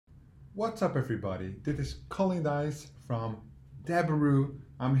What's up, everybody? This is Colin Dice from Debru.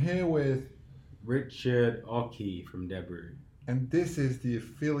 I'm here with, Richard Oki from Debru. and this is the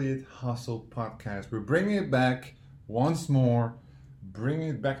Affiliate Hustle Podcast. We're bringing it back once more, bringing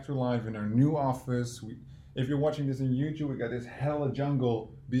it back to life in our new office. If you're watching this on YouTube, we got this hella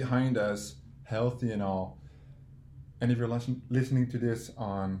jungle behind us, healthy and all. And if you're listening to this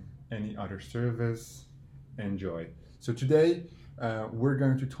on any other service, enjoy. So today, we're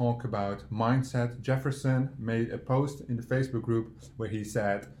going to talk about mindset. Jefferson made a post in the Facebook group where he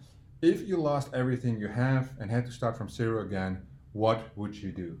said, if you lost everything you have and had to start from zero again, what would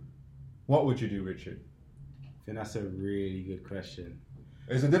you do? What would you do, Richard? I think that's a really good question.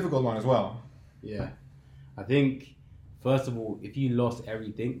 It's a difficult one as well. Yeah. I think, first of all, if you lost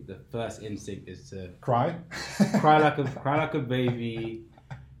everything, the first instinct is to Cry? cry like a baby.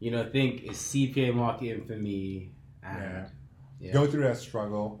 Think it's CPA marketing for me. And Go through that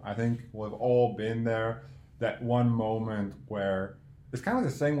struggle. I think we've all been there. That one moment where it's kind of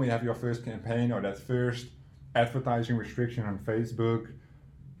the same when you have your first campaign or that first advertising restriction on Facebook.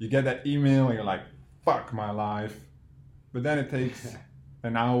 You get that email and you're like, fuck my life. But then it takes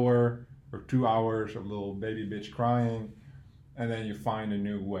an hour or 2 hours of little baby bitch crying, and then you find a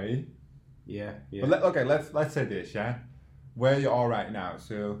new way. Yeah. But let's say this, yeah? Where you are right now.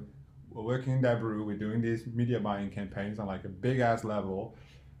 So we're working in Debru, we're doing these media buying campaigns on like a big ass level.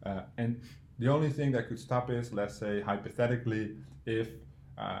 And the only thing that could stop is, let's say hypothetically, if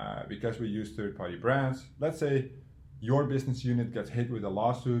because we use third-party brands, let's say your business unit gets hit with a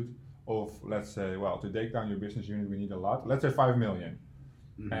lawsuit of, let's say, well, to take down your business unit, we need a lot. Let's say 5 million.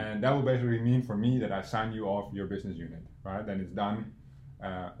 Mm-hmm. And that would basically mean for me that I sign you off your business unit, right? Then it's done.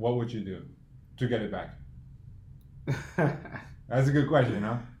 What would you do to get it back? That's a good question,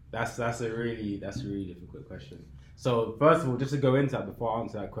 huh? That's a really difficult question. So first of all, just to go into that before I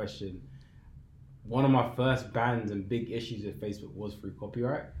answer that question, one of my first bans and big issues with Facebook was through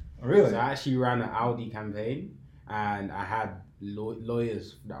copyright. Oh, really? So I actually ran an Audi campaign, and I had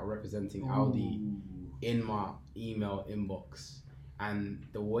lawyers that were representing Audi in my email inbox. And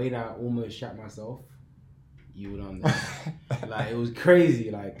the way that I almost shat myself, you would understand. Like, it was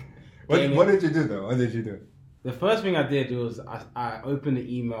crazy. Like, what did you do though? What did you do? The first thing I did was I opened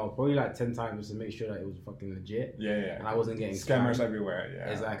the email probably like 10 times to make sure that it was fucking legit. Yeah. And I wasn't getting scammers scammed. everywhere. Yeah,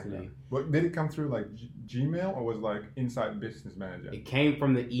 Exactly. Yeah. What did it come through like Gmail or was it like inside Business Manager? It came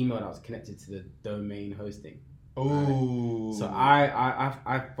from the email that was connected to the domain hosting. Oh. Right?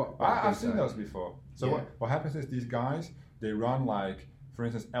 So I've seen those before. So yeah. what happens is these guys, they run like, for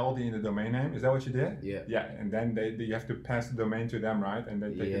instance, LD in the domain name. Is that what you did? Yeah. Yeah, and then you have to pass the domain to them, right? And they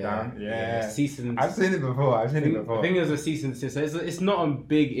take it down. Yeah. Cease and I've seen it before. I think it was a cease and desist. So it's not a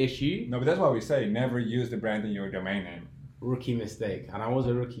big issue. No, but that's why we say never use the brand in your domain name. Rookie mistake. And I was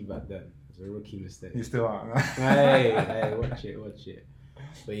a rookie back then. It was a rookie mistake. You still are. hey, watch it.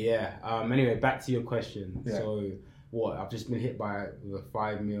 But yeah, anyway, back to your question. Yeah. So what, I've just been hit by a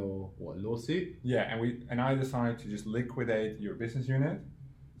 5 mil lawsuit? Yeah, and I decided to just liquidate your business unit.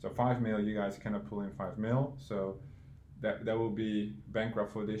 So 5 mil, you guys cannot pull in 5 mil. So that will be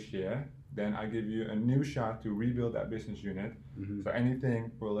bankrupt for this year. Then I give you a new shot to rebuild that business unit. Mm-hmm. So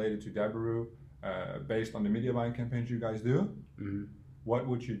anything related to Debru, based on the media buying campaigns you guys do, mm-hmm. What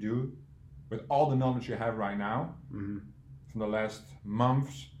would you do with all the knowledge you have right now, mm-hmm. from the last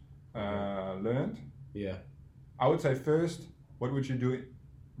months learned? Yeah. I would say first, what would you do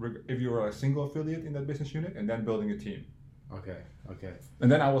if you were a single affiliate in that business unit, and then building a team? Okay. And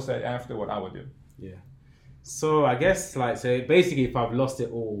then I will say after what I would do. Yeah. So I guess so basically if I've lost it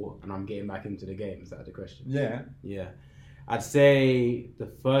all and I'm getting back into the game, is that the question? Yeah. Yeah. I'd say the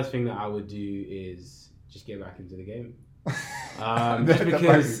first thing that I would do is just get back into the game.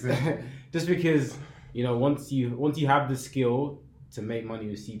 Just because once you have the skill to make money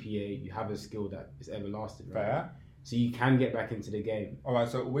with CPA, you have a skill that is everlasting, right? Fair. So you can get back into the game. All right.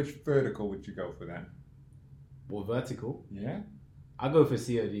 So which vertical would you go for then? Well, vertical. Yeah. I go for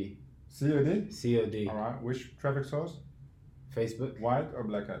COD. COD. All right. Which traffic source? Facebook. White or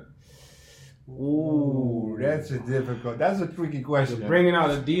black hat? Ooh, that's a tricky question. You're bringing out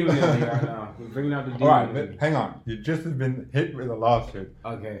the demon in me right now. All right, but hang on. You just have been hit with a lawsuit.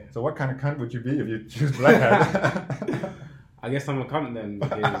 Okay. So what kind of cunt would you be if you choose black hat? I guess I'm a cunt then,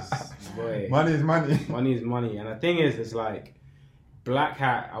 because boy, money is money. Money is money, and the thing is, it's like black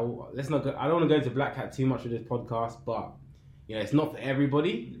hat. I don't want to go into black hat too much with this podcast, but it's not for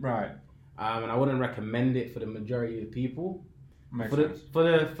everybody, right? And I wouldn't recommend it for the majority of people. Makes for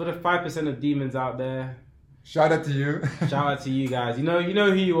sense. the 5% of demons out there. Shout out to you. Shout out to you guys. You know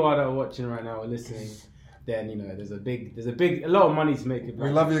who you are that are watching right now or listening. then there's a lot of money to make it. We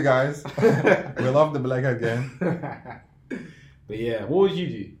love you guys. We love the black hat game. But yeah, what would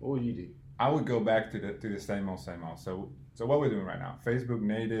you do? I would go back to the same old. So what we're doing right now: Facebook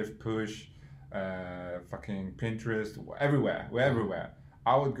native, push, fucking Pinterest, everywhere. We're everywhere.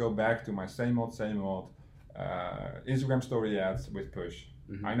 I would go back to my same old Instagram story ads with push.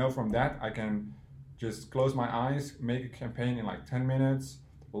 Mm-hmm. I know from that I can just close my eyes, make a campaign in like 10 minutes,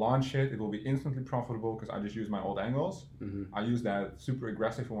 launch it. It will be instantly profitable because I just use my old angles. Mm-hmm. I use that super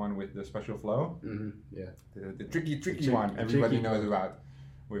aggressive one with the special flow. Mm-hmm. Yeah. The tricky one everybody knows about.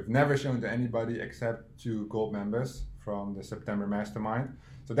 We've never shown to anybody except to gold members from the September Mastermind.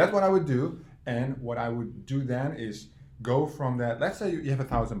 So that's what I would do. And what I would do then is go from that. Let's say you have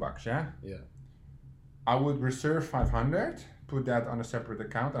 $1,000, yeah? Yeah. I would reserve 500, put that on a separate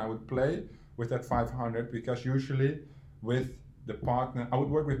account, and I would play with that 500 because usually with the partner, I would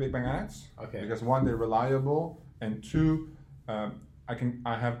work with Big Bang Ads. Okay. Because one, they're reliable, and two,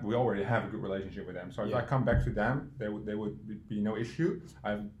 we already have a good relationship with them. So if I come back to them, there would be no issue.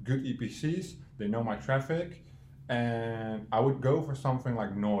 I have good EPCs, they know my traffic, and I would go for something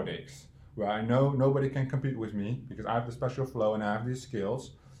like Nordics, where I know nobody can compete with me because I have the special flow and I have these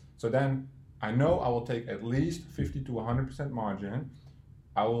skills. So then I know I will take at least 50 to 100% margin.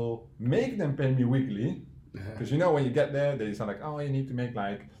 I will make them pay me weekly. Because when you get there, they sound like, oh, you need to make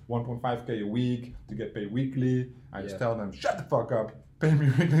like 1.5K a week to get paid weekly. I just tell them, shut the fuck up, pay me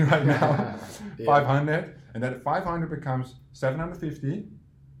weekly right now. 500, and then 500 becomes 750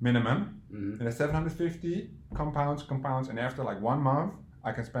 minimum, and then 750 compounds, and after like 1 month,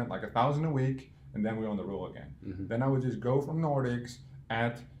 I can spend like 1,000 a week, and then we're on the roll again. Mm-hmm. Then I would just go from Nordics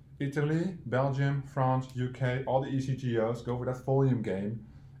at Italy, Belgium, France, UK, all the ECGOs, go for that volume game,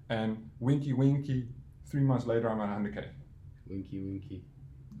 and winky, 3 months later I'm at 100K. Winky.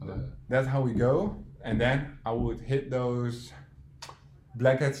 That's how we go, and then I would hit those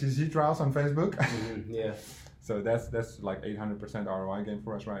Black Hat CC trials on Facebook. Mm-hmm. Yeah. So that's like 800% ROI game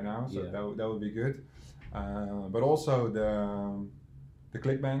for us right now. So that would be good. But also the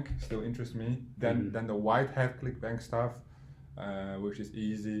ClickBank still interests me. Then the white hat ClickBank stuff, which is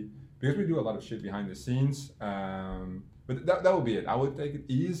easy because we do a lot of shit behind the scenes. But that would be it. I would take it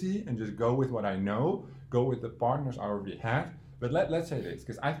easy and just go with what I know. Go with the partners I already had. But let's say this,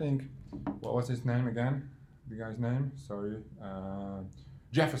 because I think, what was his name again? The guy's name? Sorry.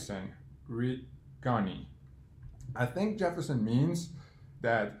 Jefferson Rigani. I think Jefferson means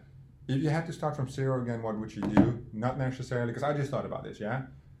that if you had to start from zero again, what would you do? Not necessarily, because I just thought about this, yeah?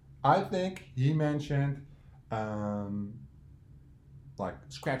 I think he mentioned like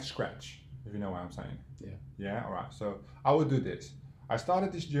scratch, if you know what I'm saying. Yeah. Yeah, all right. So I would do this. I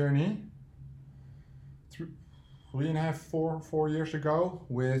started this journey 3.5, 4 years ago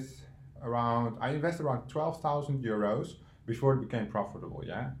with I invested around 12,000 euros before it became profitable,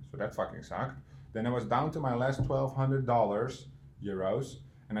 yeah? So that fucking sucked. Then I was down to my last $1,200 euros,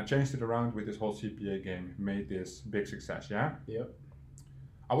 and I changed it around with this whole CPA game, made this big success, yeah? Yep.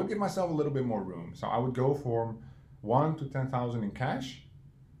 I would give myself a little bit more room. So I would go from 1 to 10,000 in cash,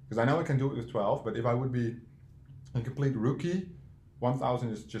 because I know I can do it with 12, but if I would be a complete rookie, 1,000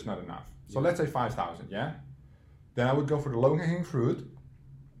 is just not enough. So let's say 5,000, yeah? Then I would go for the low-hanging fruit,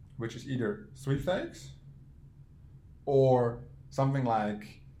 which is either sweepstakes or something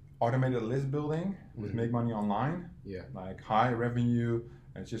like automated list building with Make Money Online. Yeah. Like high revenue,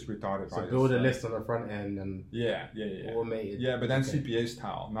 and it's just retarded. So build a list on the front end and automate it. Yeah, but then CPA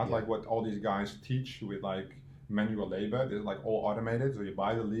style, not like what all these guys teach with like manual labor. They're like all automated, so you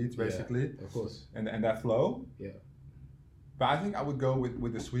buy the leads basically. Yeah, of course. And that flow. Yeah. But I think I would go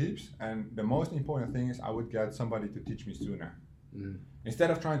with the sweeps, and the most important thing is I would get somebody to teach me sooner.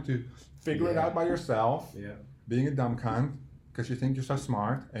 Instead of trying to figure it out by yourself, being a dumb cunt, because you think you're so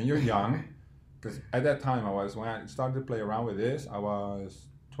smart and you're young. Because at that time when I started to play around with this, I was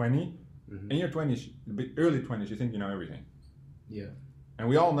 20. In your 20s, early 20s, you think you know everything. Yeah. And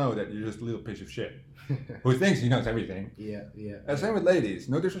we all know that you're just a little piece of shit who thinks he knows everything. Yeah. And same with ladies.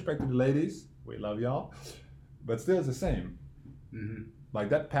 No disrespect to the ladies. We love y'all. But still it's the same. Like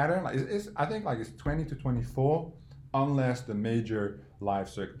that pattern, I think like it's 20 to 24, unless the major life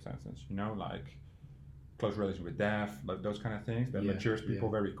circumstances, like close relation with death, like those kind of things that matures people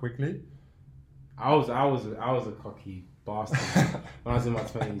very quickly. I was a cocky bastard when I was in my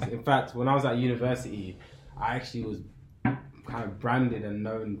 20s. In fact, when I was at university, I actually was kind of branded and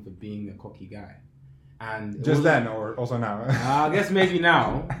known for being a cocky guy. And just then, or also now? I guess maybe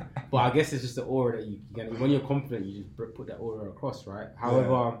now, but I guess it's just the aura that you get. When you're confident, you just put that aura across, right?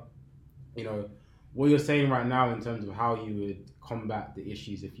 However, what you're saying right now in terms of how you would combat the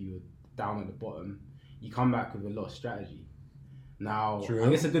issues if you were down at the bottom, you come back with a lot of strategy. Now, True. I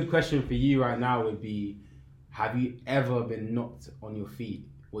guess a good question for you right now would be, have you ever been knocked on your feet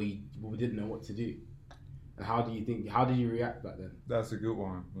where you didn't know what to do? And how did you react back then? That's a good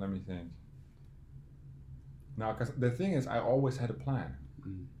one. Let me think. Now, because the thing is, I always had a plan.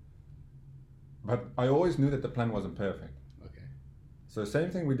 But I always knew that the plan wasn't perfect. Okay. So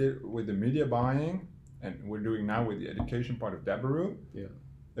same thing we did with the media buying, and we're doing now with the education part of Deliveroo. Yeah.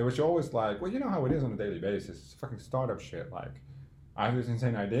 It was always like, well, you know how it is on a daily basis. It's fucking startup shit. Like, I have this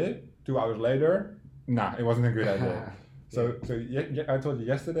insane idea. 2 hours later, nah, it wasn't a good idea. So I told you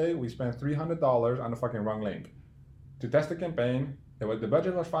yesterday, we spent $300 on the fucking wrong link to test the campaign. The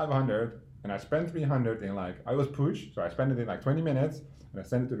budget was 500, and I spent 300 in I was pushed, so I spent it in 20 minutes, and I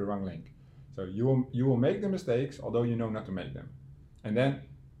sent it to the wrong link. So you will make the mistakes, although you know not to make them. And then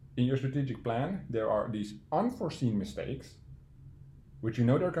in your strategic plan, there are these unforeseen mistakes, which you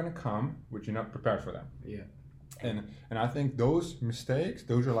know they're going to come, which you're not prepared for them. Yeah. And I think those mistakes,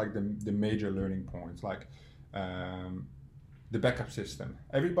 those are the major learning points, the backup system.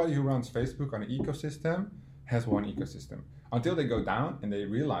 Everybody who runs Facebook on an ecosystem has one ecosystem until they go down and they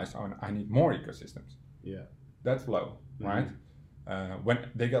realize, oh, I need more ecosystems. Yeah. That's flow, right? When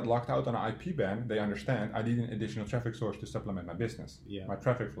they get locked out on an IP ban, they understand I need an additional traffic source to supplement my business, my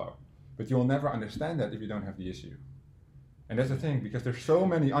traffic flow. But you'll never understand that if you don't have the issue. And that's the thing, because there's so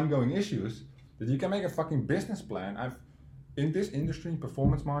many ongoing issues that you can make a fucking business plan. In this industry,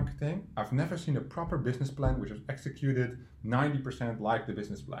 performance marketing, I've never seen a proper business plan which is executed 90% like the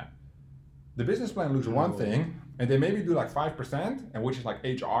business plan. The business plan looks one thing, and they maybe do 5%, and which is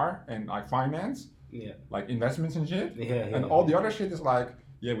HR and finance, investments and shit. And all the other shit is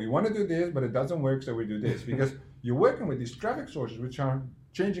we want to do this, but it doesn't work, so we do this. Because you're working with these traffic sources which are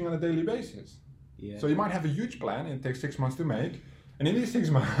changing on a daily basis. Yeah. So you might have a huge plan, and it takes 6 months to make, and in these 6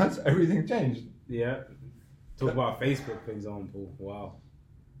 months, everything changed. Yeah. Talk about Facebook, for example. Wow.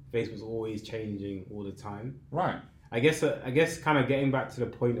 Facebook's always changing all the time. Right. I guess kind of getting back to the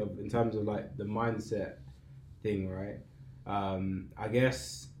point of, in terms of the mindset thing, right? I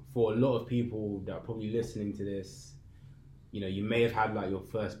guess for a lot of people that are probably listening to this, you may have had your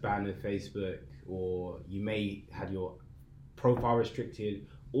first ban with Facebook, or you may had your profile restricted,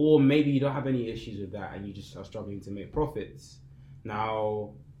 or maybe you don't have any issues with that and you just are struggling to make profits.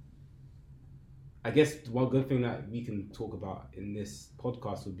 Now, I guess one good thing that we can talk about in this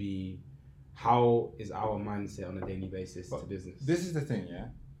podcast would be, how is our mindset on a daily basis to business? This is the thing, yeah?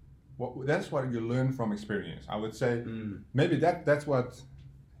 That's what you learn from experience. I would say maybe that's what's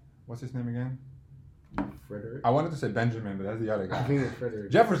his name again? Frederick? I wanted to say Benjamin, but that's the other guy. I think it's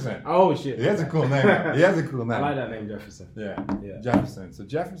Frederick. Jefferson. Oh, shit. He has a cool name. I like that name, Jefferson. Yeah. Jefferson. So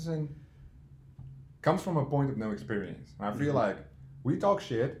Jefferson comes from a point of no experience. And I feel like we talk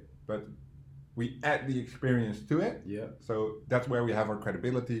shit, but we add the experience to it. Yeah. So that's where we have our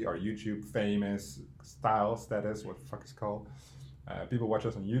credibility, our YouTube famous style status, what the fuck is called. People watch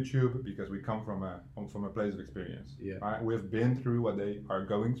us on YouTube because we come from a place of experience. Yeah. Right? We've been through what they are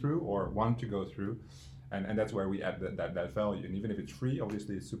going through or want to go through, and that's where we add that value. And even if it's free,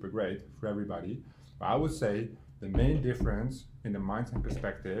 obviously it's super great for everybody. But I would say the main difference in the mindset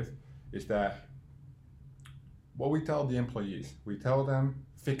perspective is that what we tell the employees, we tell them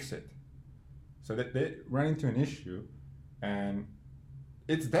fix it. So that they run into an issue, and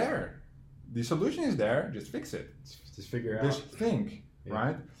it's there. The solution is there. Just fix it. Just figure it out. Just think,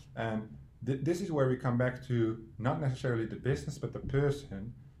 right? And this is where we come back to not necessarily the business, but the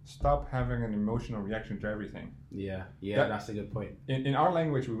person. Stop having an emotional reaction to everything. Yeah, that's a good point. In our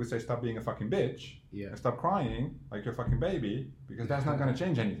language, we would say stop being a fucking bitch. Yeah. And stop crying like you're a fucking baby, because that's not going to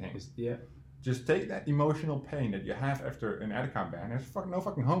change anything. Just take that emotional pain that you have after an ad account ban. It's no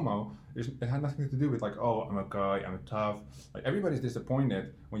fucking homo. It had nothing to do with oh, I'm a guy, I'm tough. Everybody's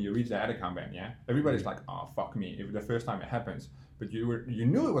disappointed when you reach the ad account ban, yeah? Everybody's like, oh, fuck me, if the first time it happens. But you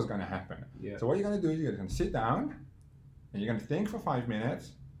knew it was going to happen. Yeah. So what you're going to do is you're going to sit down, and you're going to think for 5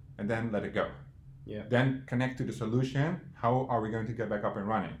 minutes, and then let it go. Yeah. Then connect to the solution. How are we going to get back up and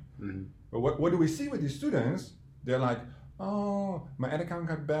running? Mm-hmm. But what do we see with these students? They're like, oh, my ad account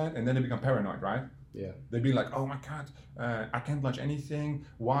got banned, and then they become paranoid, right? Yeah. They'd be like, oh my God, I can't launch anything.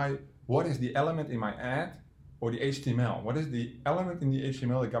 Why? What is the element in my ad or the HTML? What is the element in the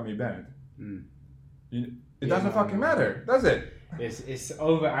HTML that got me banned? It doesn't fucking matter, does it? It's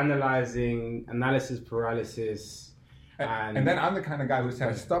over analyzing, analysis paralysis, and then I'm the kind of guy who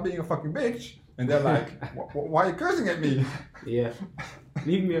says, stop being a fucking bitch. And they're like, why are you cursing at me? Yeah.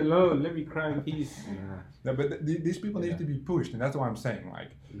 Leave me alone. Let me cry in peace. No, but these people need to be pushed, and that's what I'm saying.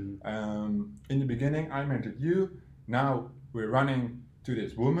 In the beginning, I mentored you. Now we're running to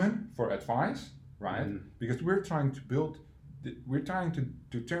this woman for advice, right? Because we're trying to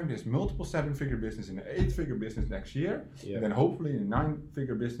turn this multiple 7-figure business into an 8-figure business next year, and then hopefully a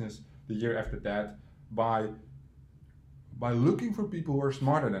 9-figure business the year after that by looking for people who are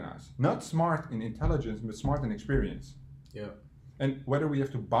smarter than us. Not smart in intelligence, but smart in experience. Yeah. And whether we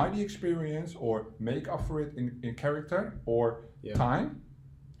have to buy the experience or make up for it in character or time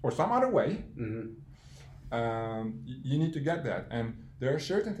or some other way, you need to get that. And there are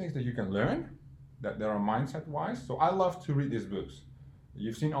certain things that you can learn that are mindset wise. So I love to read these books.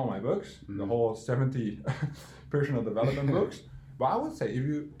 You've seen all my books, the whole 70 personal development books. But I would say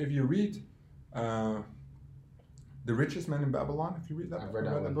if you read The Richest Man in Babylon, if you read that, I've read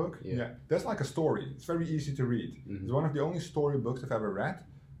that book, that's like a story. It's very easy to read. It's one of the only story books I've ever read,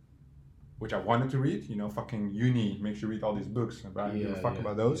 which I wanted to read. You know, fucking uni makes you read all these books, but I don't give a fuck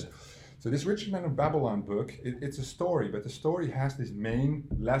about those. So this Richest Man of Babylon book, it's a story, but the story has these main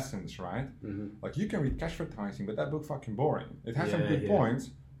lessons, right? Like you can read Cash Advertising, but that book fucking boring. It has some good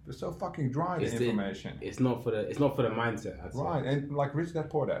points, but it's so fucking dry, the information. It's not for the mindset, I'd say. Right, and like Rich Dad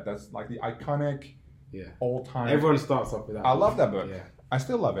Poor Dad, that's like the iconic all time. Everyone starts off with that. I love that book. Yeah. I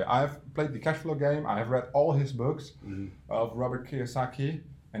still love it. I've played the cash flow game. I have read all his books of Robert Kiyosaki.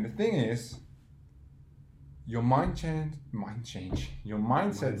 And the thing is, your mindset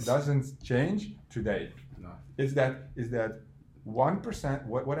doesn't change today. No. Is that 1%?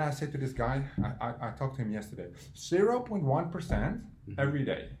 What did I say to this guy? I talked to him yesterday. 0.1% every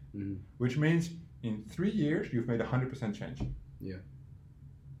day, which means in 3 years you've made 100% change. Yeah.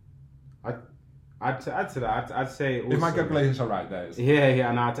 I'd add to that. I'd say also, if my calculations are right, that is. Yeah.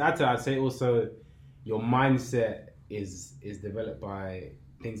 And I'd add to that. I'd say also, your mindset is developed by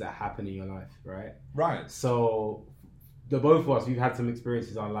things that happen in your life, right? Right. So, the both of us, we've had some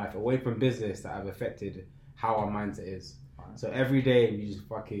experiences in our life away from business that have affected how our mindset is. Right. So every day we just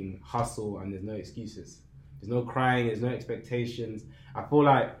fucking hustle, and there's no excuses. There's no crying. There's no expectations. I feel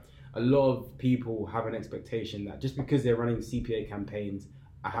like a lot of people have an expectation that just because they're running CPA campaigns,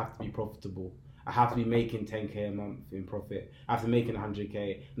 I have to be profitable. I have to be making 10K a month in profit. I have to be making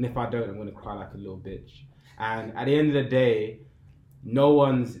 100K. And if I don't, I'm going to cry like a little bitch. And at the end of the day, no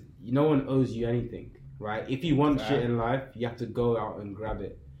one owes you anything, right? If you want shit in life, you have to go out and grab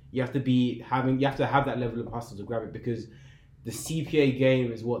it. You have to have that level of hustle to grab it, because the CPA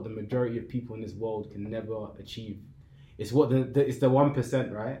game is what the majority of people in this world can never achieve. It's what it's the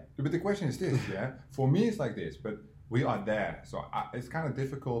 1%, right? But the question is this, For me, it's like this, but we are there, so it's kind of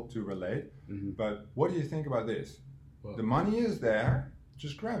difficult to relate. But what do you think about this? Well, the money is there,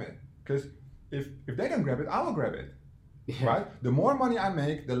 just grab it. Because if they don't grab it, I will grab it, right? The more money I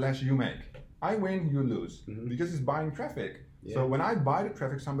make, the less you make. I win, you lose, because it's buying traffic. Yeah. So when I buy the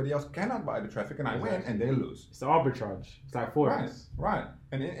traffic, somebody else cannot buy the traffic, and I win, and they lose. It's the arbitrage. It's like Forex. Right.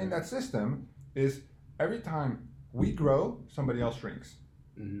 And in that system is every time we grow, somebody else shrinks,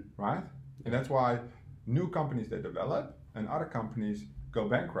 right? And that's why new companies they develop and other companies go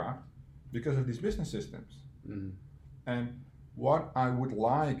bankrupt because of these business systems. And what I would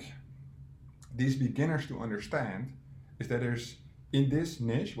like these beginners to understand is that there's, in this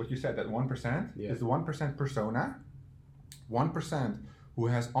niche, what you said, that 1% is the 1% persona, 1% who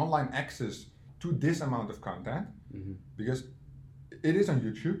has online access to this amount of content, because it is on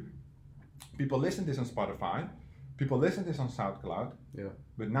YouTube, people listen to this on Spotify, people listen to this on SoundCloud,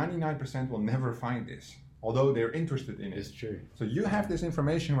 but 99% will never find this, although they're interested in it. It's true. So you have this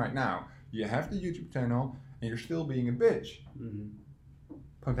information right now, you have the YouTube channel, and you're still being a bitch,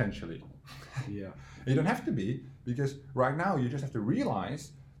 potentially. You don't have to be, because right now you just have to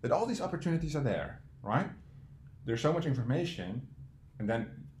realize that all these opportunities are there, right? There's so much information, and then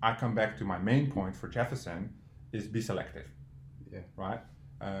I come back to my main point for Jefferson is be selective, right?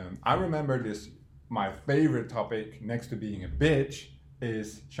 I remember this, my favorite topic next to being a bitch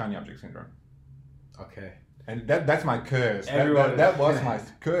is shiny object syndrome. Okay. And that's my curse. That was my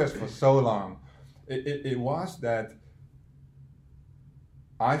curse for so long. It was that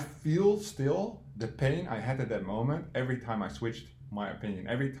I feel still the pain I had at that moment every time I switched my opinion.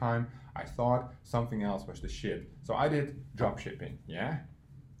 Every time I thought something else was the shit. So I did drop shipping,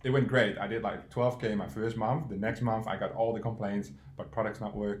 It went great. I did like 12K my first month. The next month I got all the complaints about products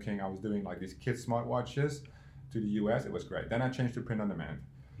not working. I was doing like these kids smartwatches to the US. It was great. Then I changed to print on demand.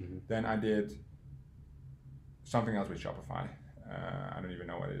 Then I did something else with Shopify. I don't even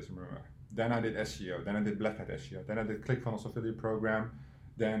know what it is, remember. Then I did SEO. Then I did Black Hat SEO. Then I did ClickFunnels affiliate program.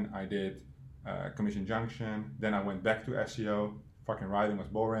 Then I did Commission Junction. Then I went back to SEO. Fucking writing was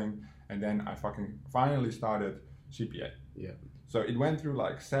boring. And then I fucking finally started CPA. So it went through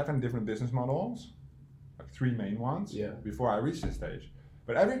like 7 different business models, like 3 main ones, before I reached this stage.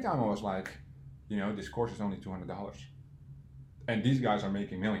 But every time I was like, this course is only $200, and these guys are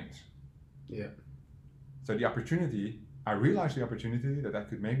making millions. Yeah. So I realized the opportunity that I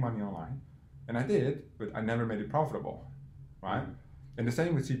could make money online, and I did, but I never made it profitable, right? And the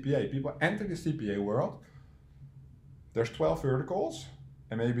same with CPA. People enter the CPA world. There's 12 verticals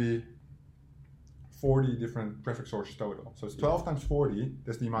and maybe 40 different traffic sources total. So it's 12 times 40.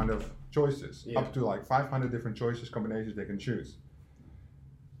 That's the amount of choices, up to like 500 different choices, combinations they can choose.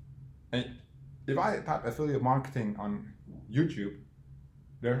 And if I type affiliate marketing on YouTube,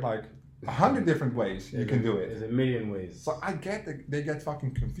 there's like 100 different ways you can do it. There's a million ways. So I get that they get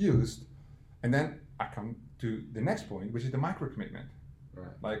fucking confused, and then I come to the next point, which is the micro commitment.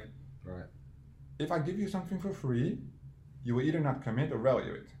 Right. If I give you something for free, you will either not commit or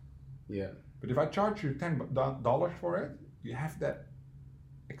value it. Yeah. But if I charge you $10 for it, you have that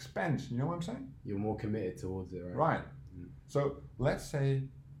expense. You know what I'm saying? You're more committed towards it, right? Right. So let's say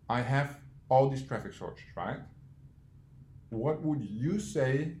I have all these traffic sources, right? What would you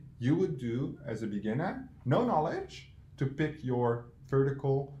say you would do as a beginner, no knowledge, to pick your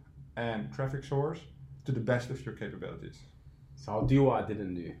vertical and traffic source to the best of your capabilities? So I'll do what I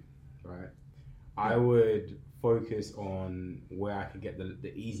didn't do, right? I would focus on where I could get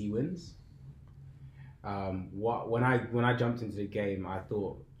the easy wins. When I jumped into the game, I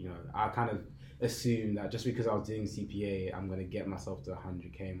thought, I kind of assumed that just because I was doing CPA, I'm going to get myself to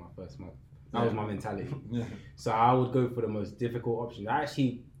 100K my first month. That was my mentality. Yeah. So I would go for the most difficult option. I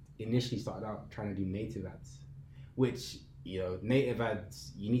actually initially started out trying to do native ads, which, native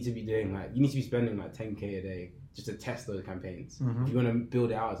ads, you need to be spending like 10K a day just to test those campaigns. Mm-hmm. If you're going to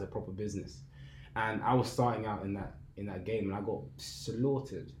build it out as a proper business. And I was starting out in that game, and I got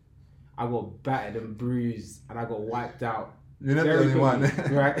slaughtered. I got battered and bruised, and I got wiped out. You're not the only one.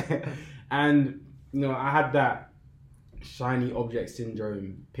 Right? And, I had that shiny object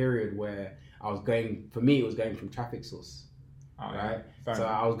syndrome period where it was going from traffic source. Oh, right? Yeah. So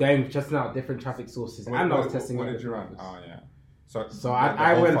I was testing out different traffic sources, and I was testing out. What did you run? Oh, yeah. So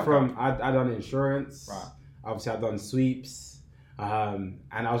I went from, I done insurance. Right. Obviously, I've done sweeps. And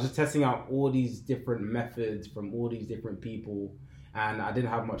I was just testing out all these different methods from all these different people, and I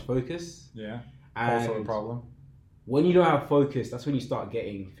didn't have much focus. Yeah. And also a problem. When you don't have focus, that's when you start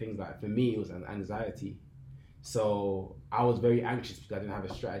getting things like, for me, it was an anxiety. So I was very anxious because I didn't have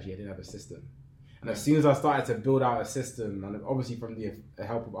a strategy, I didn't have a system. And as soon as I started to build out a system, and obviously from the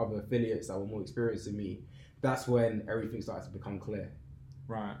help of other affiliates that were more experienced than me, that's when everything started to become clear.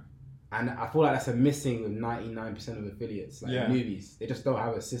 Right. And I feel like that's a missing with 99% of affiliates, like newbies. They just don't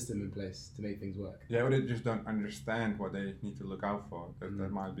have a system in place to make things work. Yeah, or they just don't understand what they need to look out for.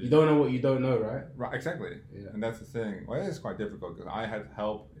 That might be. You don't know what you don't know, right? Right, exactly. Yeah. And that's the thing. Well, it's quite difficult because I had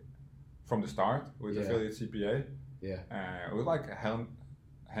help from the start with affiliate CPA. Yeah. It was like a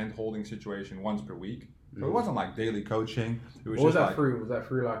hand-holding situation once per week. So it wasn't like daily coaching. It was what was just that through? Was that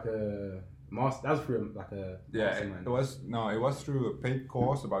through like a... That was through like a it was through a paid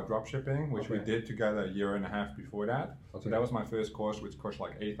course about dropshipping, which we did together a year and a half before that. Okay. So that was my first course, which cost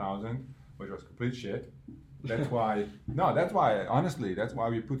like $8,000, which was complete shit. That's why honestly, that's why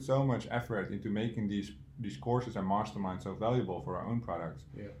we put so much effort into making these courses and masterminds so valuable for our own products.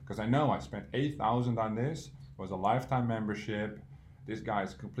 Yeah. Because I know I spent $8,000 on this. It was a lifetime membership. This guy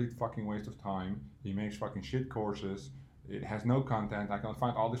is a complete fucking waste of time. He makes fucking shit courses. It has no content. I can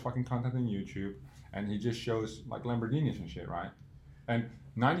find all this fucking content on YouTube, and he just shows like Lamborghinis and shit, right? And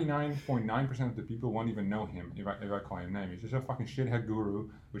 99.9% of the people won't even know him if I call him name. He's just a fucking shithead guru,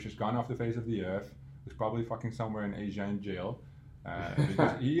 which has gone off the face of the earth. He's probably fucking somewhere in Asia in jail,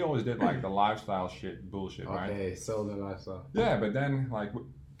 because he always did like the lifestyle shit bullshit, right? Okay, so the lifestyle. Yeah, but then like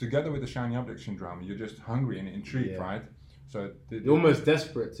together with the shiny object syndrome, you're just hungry and intrigued, right? So you're almost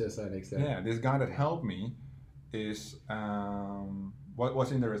desperate to a certain extent. Yeah, this guy that helped me is what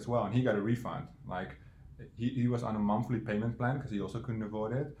was in there as well, and he got a refund. Like he was on a monthly payment plan because he also couldn't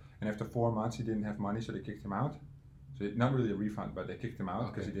afford it, and after 4 months he didn't have money, so they kicked him out. So not really a refund, but they kicked him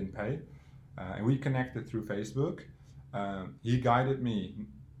out because he didn't pay. And we connected through Facebook. He guided me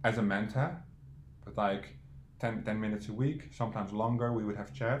as a mentor, but like 10 minutes a week, sometimes longer. We would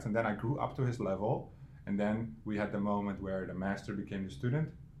have chats, and then I grew up to his level, and then we had the moment where the master became the student.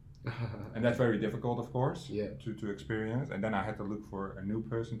 And that's very difficult, of course, to experience. And then I had to look for a new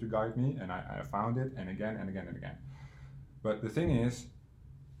person to guide me, and I found it, and again and again and again. But the thing is,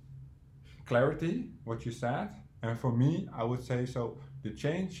 clarity, what you said, and for me, I would say, so the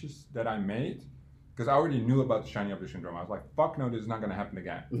changes that I made, because I already knew about the shiny object syndrome. I was like, fuck no, this is not going to happen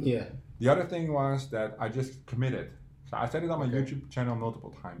again. Yeah. The other thing was that I just committed. So I said it on my YouTube channel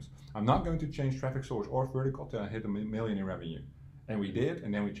multiple times. I'm not going to change traffic source or vertical till I hit $1 million in revenue. And we did,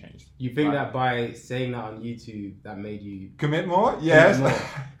 and then we changed. You think that by saying that on YouTube, that made you commit more? Yes.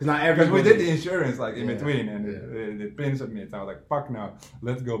 Because not Because everybody. we did the insurance like in Yeah. between, and Yeah. the pin submit. I was like, fuck no,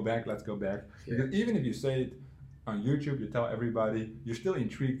 let's go back. Yeah. Because even if you say it on YouTube, you tell everybody, you're still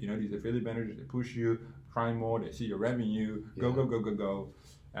intrigued. You know, these affiliate managers, they push you, try more, they see your revenue, go, Yeah. go, go, go, go.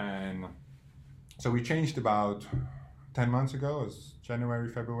 And so we changed about 10 months ago. It was January,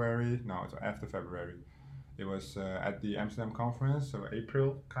 February. No, it's after February. It was at the Amsterdam conference, so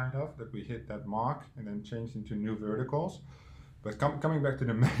April kind of, that we hit that mark and then changed into new verticals. But coming back to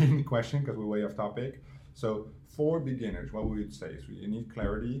the main question, because we're way off topic. So for beginners, what we would say is you need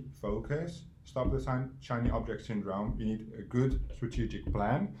clarity, focus, stop the shiny object syndrome. You need a good strategic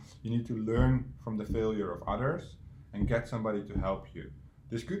plan. You need to learn from the failure of others and get somebody to help you.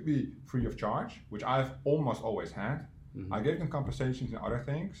 This could be free of charge, which I've almost always had. Mhm. I gave them compensations and other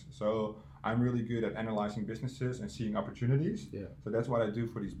things. So I'm really good at analyzing businesses and seeing opportunities. Yeah. So that's what I do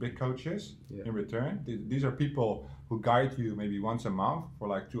for these big coaches Yeah. in return. These are people who guide you maybe once a month for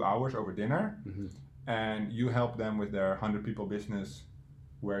like 2 hours over dinner, Mhm. and you help them with their 100 people business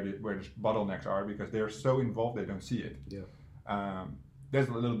where the bottlenecks are because they're so involved they don't see it. Yeah. There's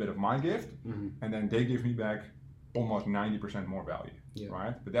a little bit of my gift, Mhm. and then they give me back almost 90% more value, Yeah.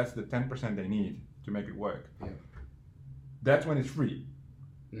 right? But that's the 10% they need to make it work. Yeah. That's when it's free.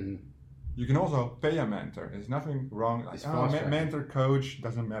 Mhm. You can also pay a mentor. There's nothing wrong. Like, It's fast track. mentor, coach,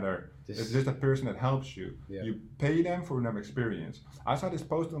 doesn't matter. It's just a person that helps you. Yeah. You pay them for enough experience. I saw this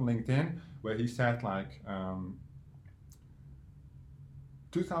post on LinkedIn where he said like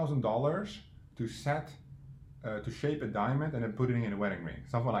 $2,000 to set, to shape a diamond and then put it in a wedding ring,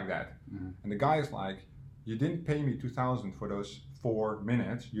 something like that. Mhm. And the guy is like, you didn't pay me 2,000 for those 4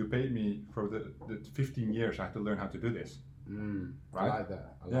 minutes. You paid me for the 15 years I had to learn how to do this. Mm. Right? I like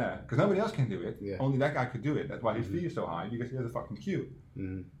that. I like Yeah, because nobody else can do it. Yeah. Only that guy could do it. That's why his Mhm. fee is so high, because he has a fucking queue.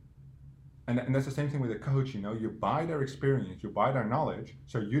 Mhm. And that's the same thing with a coach, you know. You buy their experience, you buy their knowledge,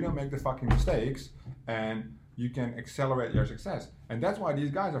 so you don't make the fucking mistakes, and you can accelerate your success. And that's why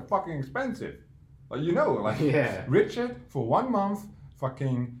these guys are fucking expensive. Like, you know, like Yeah. Richard for 1 month,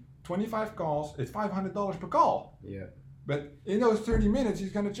 fucking 25 calls, it's $500 per call. Yeah. But in those 30 minutes,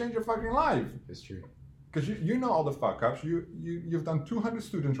 he's gonna change your fucking life. It's true. Because you know all the fuck ups. You've done 200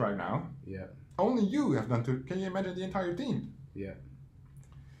 students right now. Yeah. Only you have done two. Can you imagine the entire team? Yeah.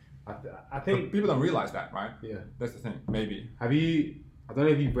 I But think. people don't realize that, right? Yeah. That's the thing. Maybe. Have you? I don't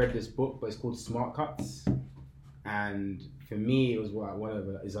know if you've read this book, but it's called Smart Cuts. And for me, it was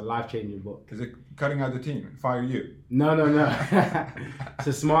it's a life-changing book. Is it cutting out the team? Fire you? No.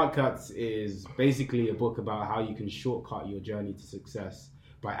 So Smart Cuts is basically a book about how you can shortcut your journey to success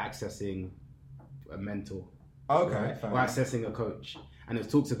by accessing a mentor. Okay. Right? Fine. Or accessing a coach. And it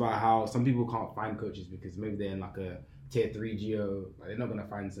talks about how some people can't find coaches because maybe they're in like a tier 3 geo. Like they're not going to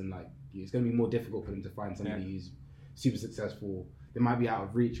find some like, it's going to be more difficult for them to find somebody who's super successful. They might be out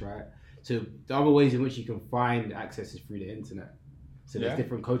of reach, right? So the other ways in which you can find access is through the internet. So there's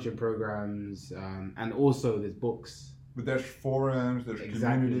different coaching programs, and also there's books. But there's forums, there's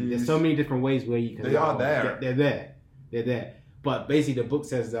Exactly. communities. There's so many different ways where you can. They are there. They're there. But basically, the book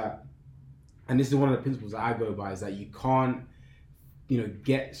says that, and this is one of the principles that I go by, is that you can't,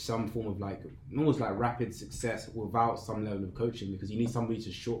 get some form of like almost like rapid success without some level of coaching, because you need somebody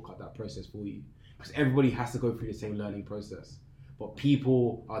to shortcut that process for you. Because everybody has to go through the same learning process. But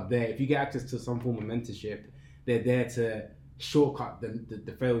people are there. If you get access to some form of mentorship, they're there to shortcut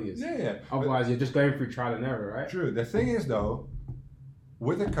the failures. Yeah. Otherwise, you're just going through trial and error, right? True. The thing is, though,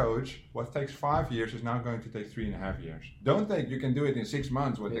 with a coach, what takes 5 years is now going to take 3.5 years. Don't think you can do it in 6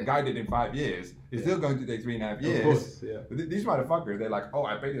 months. What the guy did in 5 years is still going to take 3.5 years. Of course, yeah. These motherfuckers, they're like, oh,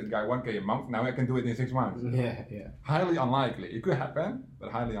 I paid this guy 1K a month. Now I can do it in 6 months. Yeah. Highly unlikely. It could happen,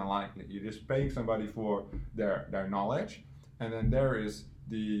 but highly unlikely. You're just paying somebody for their knowledge, and then there is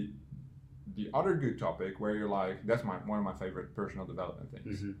the other good topic where you're like, that's one of my favorite personal development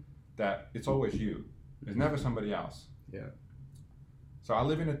things. Mm-hmm. That it's always you. It's never somebody else. Yeah. So I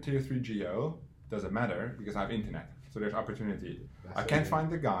live in a tier 3 geo. Doesn't matter because I have internet. So there's opportunity. That's I can't find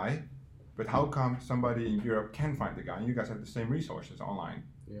the guy, but how come somebody in Europe can find the guy? And you guys have the same resources online.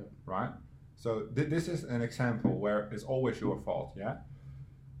 Yeah. Right? So this is an example where it's always your fault, yeah?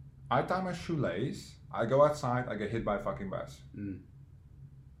 I tie my shoelace, I go outside, I get hit by a fucking bus. Mm.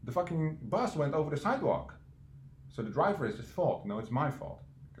 The fucking bus went over the sidewalk. So the driver is his fault. No, it's my fault.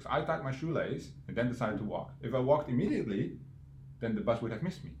 Because I tied my shoelace and then decided to walk. If I walked immediately, then the bus would have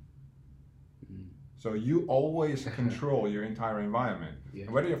missed me. Mm. So you always control your entire environment. Yeah.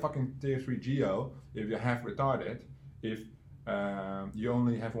 And whether you're fucking tier 3 geo, if you're half retarded, if you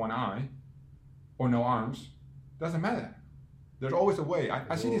only have one eye or no arms, doesn't matter. There's always a way.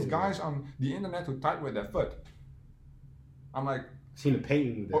 I see these guys on the internet who type with their foot. I'm like, I've seen a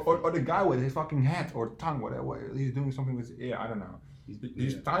painting with or the guy with his fucking head or tongue, whatever. He's doing something with his ear. I don't know.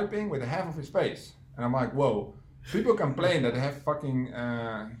 He's typing with half of his face, and I'm like, whoa. People complain that they have fucking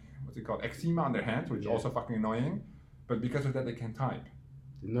what's it called, eczema on their hands, which is also fucking annoying. But because of that, they can't type.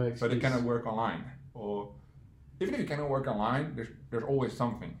 No excuse. But they cannot work online. Or even if you cannot work online, there's always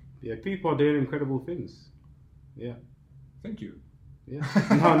something. Yeah, people are doing incredible things. Yeah. Thank you. Yeah.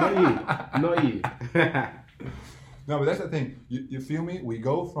 No, not you. Not you. No, but that's the thing. You feel me? We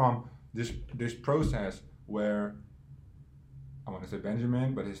go from this process where I want to say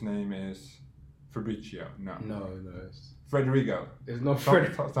Benjamin, but his name is Fabrizio. No. It's Federico. It's not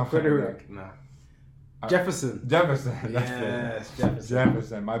Frederick. Frederick. No. Jefferson. Jefferson. Yes, Jefferson.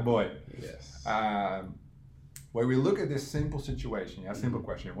 Jefferson, my boy. Yes. Where we look at this simple situation, simple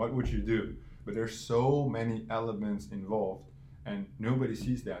question, what would you do? But there's so many elements involved, and nobody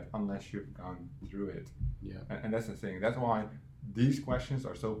sees that unless you've gone through it. Yeah. And that's the thing. That's why these questions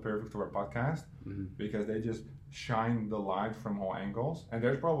are so perfect for our podcast, because they just shine the light from all angles. And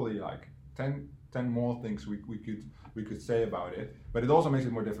there's probably like 10 more things we could say about it, but it also makes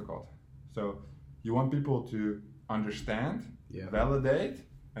it more difficult. So you want people to understand, validate,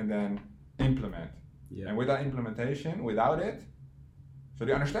 and then implement. Yeah. And with that implementation, without it, so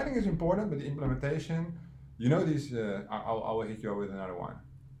the understanding is important, but the implementation, you know, these, I'll hit you up with another one.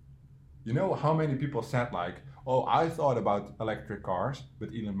 You know how many people said like, oh, I thought about electric cars, but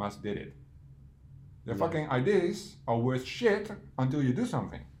Elon Musk did it. Their fucking ideas are worth shit until you do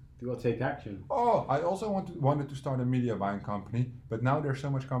something. You gotta take action. Oh, I also wanted to start a media buying company, but now there's so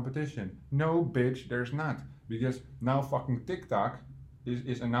much competition. No, bitch, there's not. Because now fucking TikTok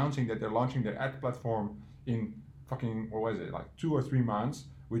is announcing that they're launching their ad platform in fucking, what was it, like 2 or 3 months,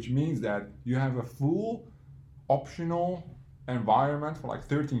 which means that you have a full optional environment for like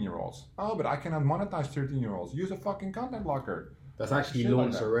 13-year-olds. Oh, but I cannot monetize 13-year-olds. Use a fucking content blocker. That's actually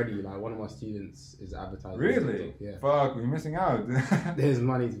launched already. Like one of my students is advertising. Really? Yeah. Fuck, we're missing out. There's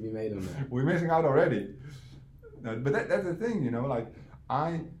money to be made on that. We're missing out already. But that's the thing, you know, like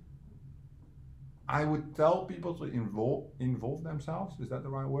I would tell people to involve themselves. Is that the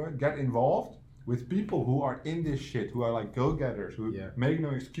right word? Get involved with people who are in this shit, who are like go-getters, who make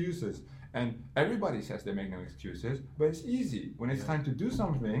no excuses. And everybody says they make no excuses, but it's easy. When it's time to do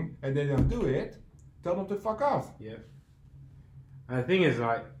something and they don't do it, tell them to fuck off. Yeah. And the thing is,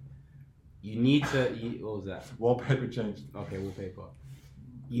 like, you need to. What was that? Wallpaper changed. Okay, wallpaper.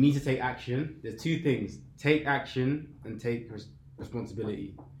 You need to take action. There's 2 things: take action and take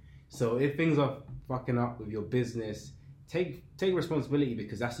responsibility. So if things are fucking up with your business, take responsibility,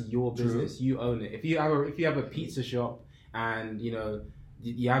 because that's your business. True. You own it. If you have a pizza shop and you know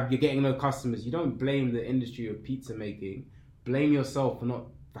you're getting no customers, you don't blame the industry of pizza making. Blame yourself for not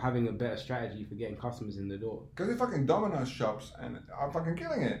having a better strategy for getting customers in the door. Because they fucking Domino's shops and are fucking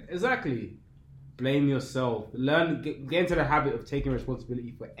killing it. Exactly. Blame yourself. Learn, get into the habit of taking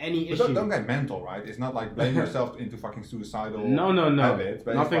responsibility for any issue. But don't get mental, right? It's not like blame yourself into fucking suicidal No. habits.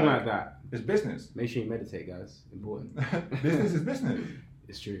 But Nothing like that. It's business. Make sure you meditate, guys. Important. Business is business.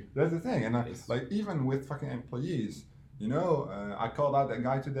 It's true. That's the thing. And like even with fucking employees, you know, I called out that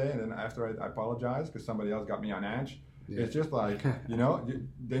guy today, and then after I apologized because somebody else got me on edge. Yeah. It's just like, you know,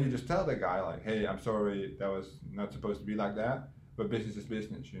 then you just tell the guy like, hey, I'm sorry, that was not supposed to be like that, but business is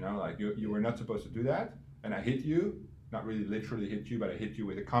business, you know, like you were not supposed to do that, and I hit you, not really literally hit you, but I hit you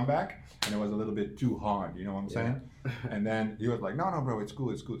with a comeback, and it was a little bit too hard, you know what I'm saying? And then he was like, no, bro, it's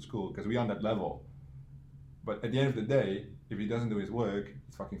cool, because we're on that level. But at the end of the day, if he doesn't do his work,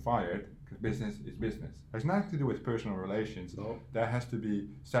 he's fucking fired, because business is business. It has nothing to do with personal relations. No. That has to be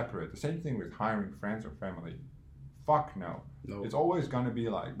separate. The same thing with hiring friends or family. Fuck no. It's always gonna be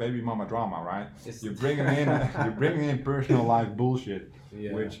like baby mama drama, right? You're bringing in personal life bullshit,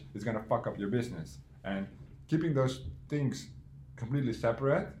 which is gonna fuck up your business. And keeping those things completely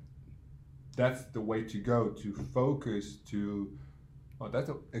separate, that's the way to go. To focus. That's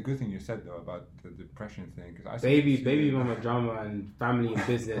a good thing you said though about the depression thing. Cause baby mama drama and family and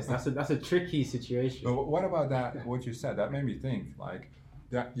business. That's a tricky situation. But what about that? What you said that made me think. Like,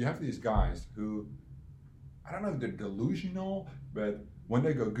 that you have these guys who, I don't know if they're delusional, but when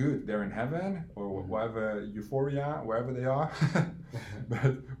they go good, they're in heaven or whatever, euphoria, wherever they are.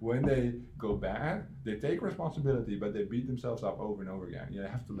 But when they go bad, they take responsibility, but they beat themselves up over and over again. You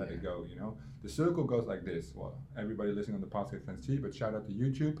have to let it go, you know? The circle goes like this. Well, everybody listening on the podcast can see, but shout out to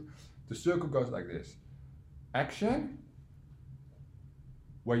YouTube. The circle goes like this. Action,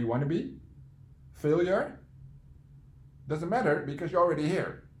 where you want to be. Failure, doesn't matter because you're already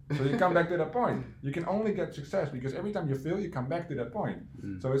here. So you come back to that point. You can only get success because every time you fail, you come back to that point.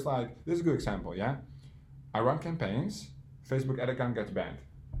 So it's like, this is a good example, yeah? I run campaigns, Facebook ad account gets banned.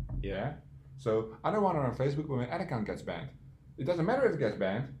 Yeah? So I don't want to run Facebook when my ad account gets banned. It doesn't matter if it gets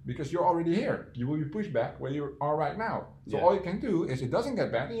banned because you're already here. You will be pushed back where you are right now. So all you can do is it doesn't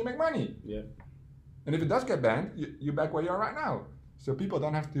get banned and you make money. Yeah. And if it does get banned, you're back where you are right now. So people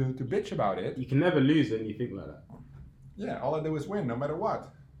don't have to bitch about it. You can never lose when you think like that. Yeah, all I do is win no matter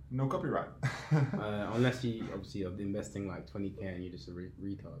what. No copyright. Unless you obviously are investing like 20k and you're just a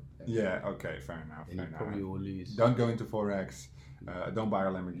retard. Yeah, okay, fair enough. And you probably will lose. Don't go into Forex. Don't buy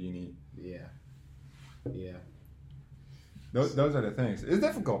a Lamborghini. Yeah. Yeah. Those are the things. It's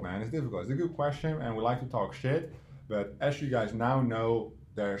difficult, man. It's difficult. It's a good question, and we like to talk shit. But as you guys now know,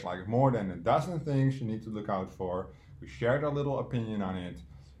 there's like more than a dozen things you need to look out for. We shared a little opinion on it.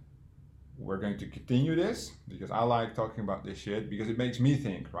 We're going to continue this because I like talking about this shit because it makes me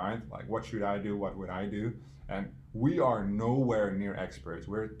think, right? Like, what should I do? What would I do? And we are nowhere near experts.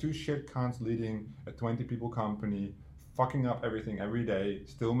 We're two shit cunts leading a 20 people company, fucking up everything every day,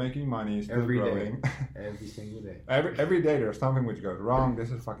 still making money, still every growing. Day. Every single day. Every day there's something which goes wrong. This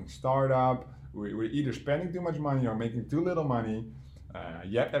is a fucking startup. We're either spending too much money or making too little money.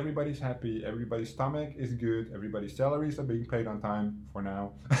 Yet everybody's happy, everybody's stomach is good, everybody's salaries are being paid on time for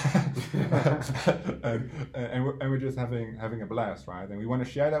now. and we're just having a blast, right? And we want to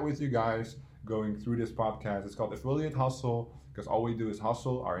share that with you guys going through this podcast. It's called Affiliate Hustle because all we do is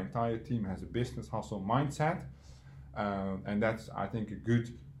hustle. Our entire team has a business hustle mindset. And that's, I think, a good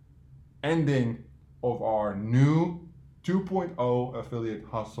ending of our new 2.0 Affiliate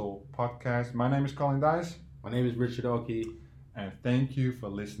Hustle podcast. My name is Colin Dice. My name is Richard Oki. And thank you for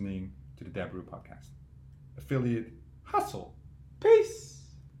listening to the Dabru podcast. Affiliate Hustle. Peace.